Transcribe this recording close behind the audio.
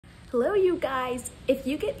Hello, you guys! If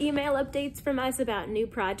you get email updates from us about new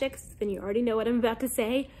projects, then you already know what I'm about to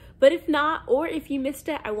say. But if not, or if you missed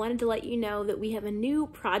it, I wanted to let you know that we have a new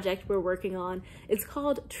project we're working on. It's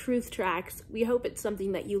called Tracts. We hope it's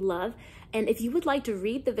something that you love. And if you would like to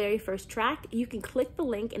read the very first track, you can click the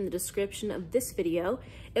link in the description of this video.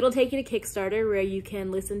 It'll take you to Kickstarter, where you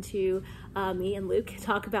can listen to me and Luke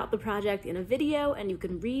talk about the project in a video, and you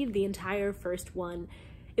can read the entire first one.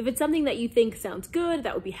 If it's something that you think sounds good,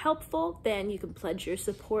 that would be helpful, then you can pledge your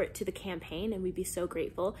support to the campaign and we'd be so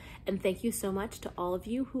grateful. And thank you so much to all of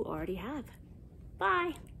you who already have.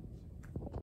 Bye!